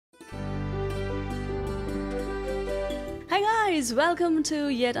guys, welcome to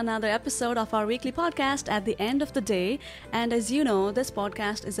yet another episode of our weekly podcast at the end of the day. And as you know, this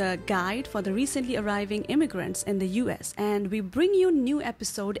podcast is a guide for the recently arriving immigrants in the US, and we bring you new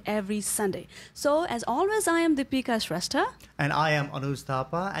episode every Sunday. So as always, I am Dipika Shrestha. And I am Anuz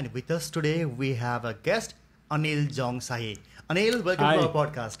Thapa, and with us today we have a guest, Anil Jung Shahi. Anil, welcome Hi. to our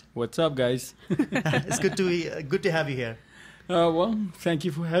podcast. What's up, guys? It's good to have you here. Well, thank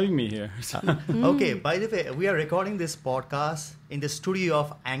you for having me here. Okay, by the way, we are recording this podcast in the studio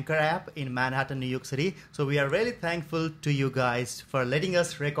of Anchor app in Manhattan, New York City. So we are really thankful to you guys for letting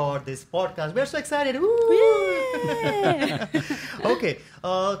us record this podcast. We're so excited. Okay,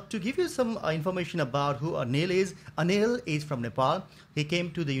 to give you some information about who Anil is from Nepal. He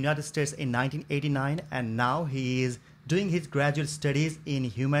came to the United States in 1989, and now he is doing his graduate studies in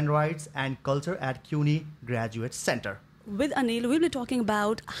human rights and culture at CUNY Graduate Center. With Anil, we'll be talking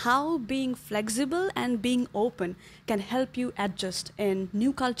about how being flexible and being open can help you adjust in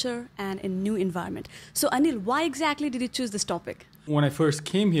new culture and in new environment. So Anil, why exactly did you choose this topic? When I first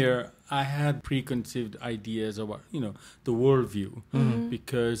came here, I had preconceived ideas about, the worldview.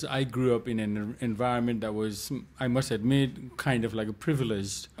 Because I grew up in an environment that was, I must admit, kind of like a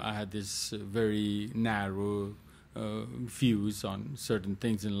privileged. I had this very narrow views on certain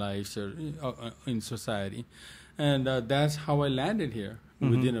things in life, in society. And that's how I landed here.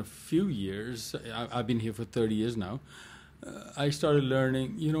 Within a few years, I've been here for 30 years now, I started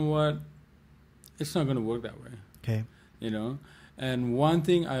learning, you know what, it's not going to work that way. Okay. And one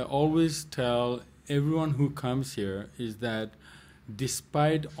thing I always tell everyone who comes here is that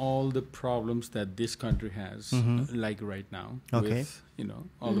despite all the problems that this country has, like right now, with,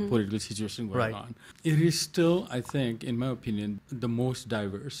 all the political situation going on, it is still, I think, in my opinion, the most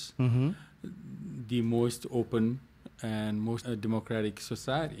diverse. The most open and most democratic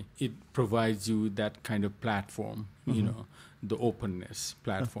society. It provides you that kind of platform, the openness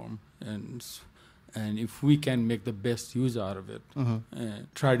platform. And if we can make the best use out of it,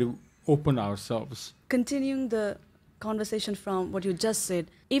 try to open ourselves. Continuing the conversation from what you just said,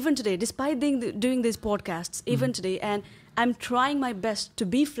 even today, despite doing these podcasts, even today, and I'm trying my best to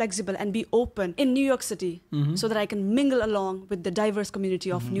be flexible and be open in New York City so that I can mingle along with the diverse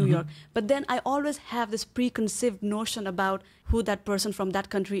community of New York. But then I always have this preconceived notion about who that person from that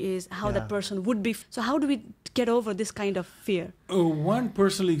country is, how that person would be. So how do we get over this kind of fear? One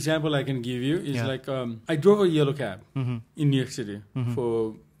personal example I can give you is like I drove a yellow cab in New York City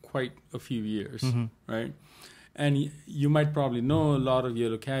for quite a few years, right? And you might probably know a lot of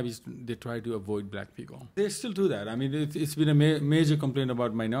yellow cabbies, they try to avoid black people. They still do that. I mean, it's been a major complaint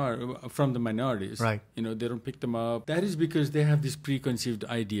about from the minorities. Right. They don't pick them up. That is because they have this preconceived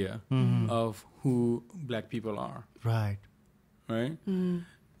idea of who black people are. Right. Right?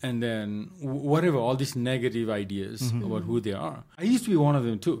 And then whatever, all these negative ideas about who they are. I used to be one of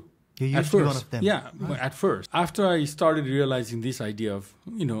them too. You used to be one of them. Yeah, at first. After I started realizing this idea of,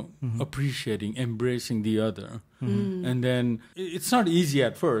 appreciating, embracing the other. And then it's not easy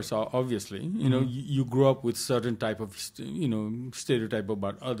at first, obviously. You grow up with certain type of, stereotype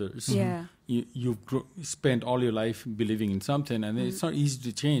about others. Yeah. You've spent all your life believing in something, and it's not easy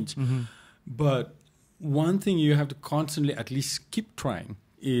to change. But one thing you have to constantly at least keep trying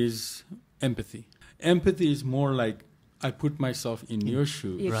is empathy. Empathy is more like, I put myself in your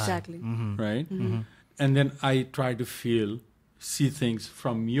shoes. Exactly. Right? And then I try to see things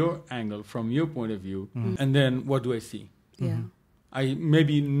from your angle, from your point of view. And then what do I see? Yeah. I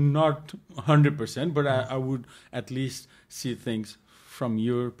maybe not 100%, but I would at least see things from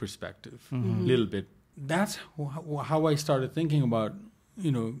your perspective a little bit. That's how I started thinking about,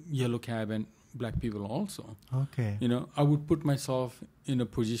 yellow cab and black people also. Okay. I would put myself in a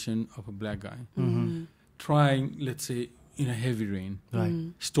position of a black guy. Trying, let's say, in a heavy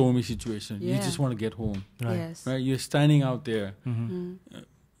rain, stormy situation. You just want to get home. Right. Yes. Right? You're standing out there,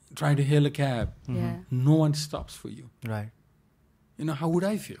 trying to hail a cab. No one stops for you. Right. How would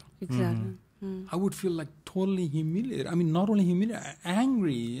I feel? Exactly. I would feel like totally humiliated. I mean, not only humiliated,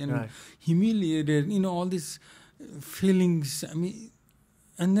 angry and humiliated, all these feelings. I mean,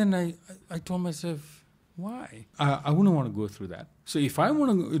 and then I told myself, why? I wouldn't want to go through that. So if I don't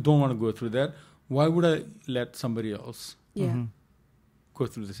want to go through that, why would I let somebody else go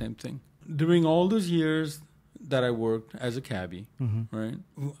through the same thing? During all those years that I worked as a cabbie, right?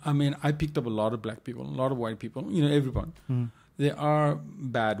 I mean, I picked up a lot of black people, a lot of white people, everyone. There are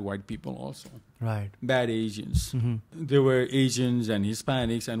bad white people also. Right. Bad Asians. There were Asians and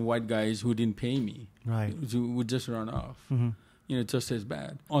Hispanics and white guys who didn't pay me. Right. Who would just run off. Just as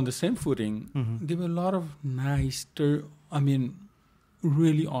bad. On the same footing, there were a lot of nice,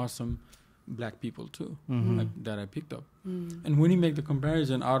 really awesome black people too, that I picked up. And when you make the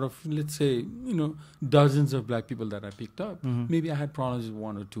comparison out of, let's say, dozens of black people that I picked up, maybe I had problems with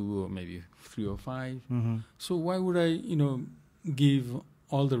 1 or 2 or maybe 3 or 5. So why would I, give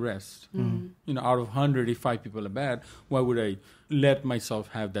all the rest? Out of 100, if 5 people are bad, why would I let myself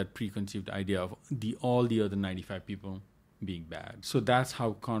have that preconceived idea of all the other 95 people being bad? So that's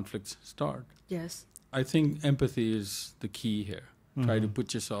how conflicts start. Yes. I think empathy is the key here. Try to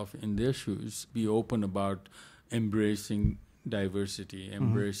put yourself in their shoes. Be open about embracing diversity,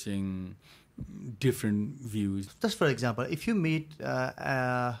 embracing different views. Just for example, if you meet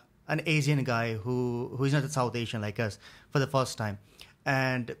an Asian guy who is not a South Asian like us for the first time,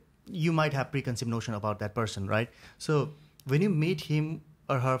 and you might have preconceived notion about that person, right? So when you meet him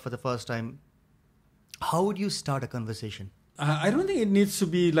or her for the first time, how would you start a conversation? I don't think it needs to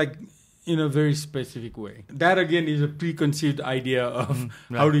be like in a very specific way. That again is a preconceived idea of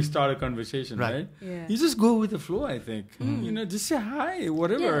how do you start a conversation, right? Yeah. You just go with the flow, I think. Just say hi,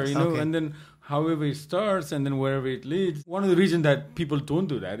 whatever, and then however it starts and then wherever it leads. One of the reasons that people don't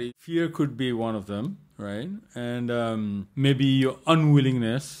do that is fear could be one of them, right? And maybe your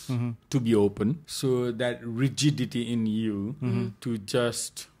unwillingness to be open. So that rigidity in you to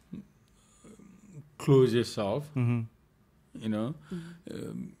just close yourself,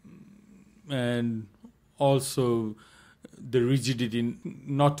 and also the rigidity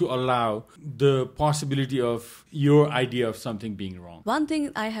not to allow the possibility of your idea of something being wrong. One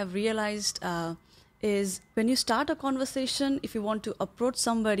thing I have realized is when you start a conversation, if you want to approach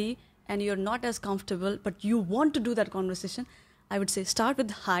somebody and you're not as comfortable, but you want to do that conversation, I would say start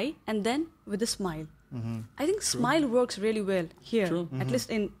with hi and then with a smile. I think smile works really well here, at least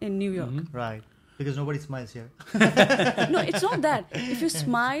in New York. Right. Because nobody smiles here. No, it's not that. If you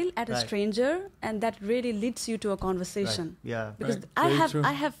smile at a stranger, and that really leads you to a conversation. Right. Yeah. Because Right.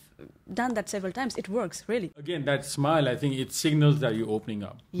 I have done that several times. It works, really. Again, that smile, I think it signals that you're opening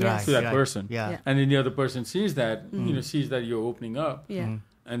up Yes. to that Right. person. Yeah. And then the other person sees that, sees that you're opening up. Yeah.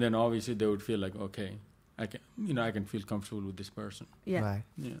 And then obviously they would feel like, okay, I can feel comfortable with this person. Yeah. Right.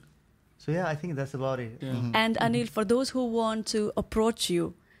 Yeah. So yeah, I think that's about it. Yeah. And Anil, for those who want to approach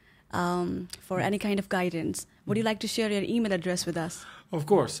you for any kind of guidance, would you like to share your email address with us? Of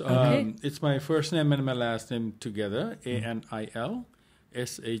course. Okay. It's my first name and my last name together,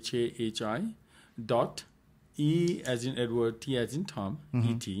 ANILSHAHI dot E as in Edward, T as in Tom,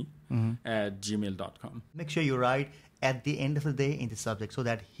 ET at gmail.com. Make sure you write at the end of the day in the subject so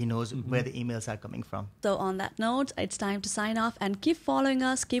that he knows where the emails are coming from. So on that note, it's time to sign off and keep following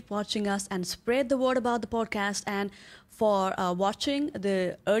us, keep watching us, and spread the word about the podcast. And for watching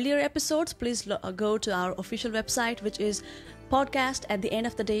the earlier episodes, please go to our official website, which is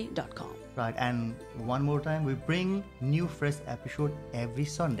podcast@theendoftheday.com. Right. And one more time, we bring new fresh episode every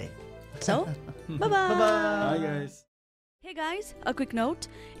Sunday. So, bye-bye. Bye, guys. Hey guys, a quick note.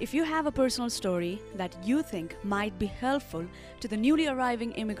 If you have a personal story that you think might be helpful to the newly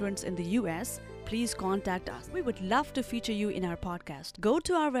arriving immigrants in the US, please contact us. We would love to feature you in our podcast. Go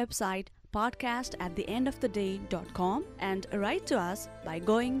to our website, podcast@theendoftheday.com, and write to us by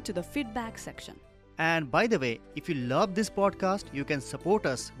going to the feedback section. And by the way, if you love this podcast, you can support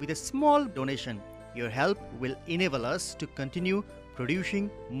us with a small donation. Your help will enable us to continue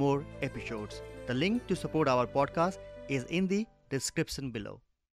producing more episodes. The link to support our podcast is in the description below.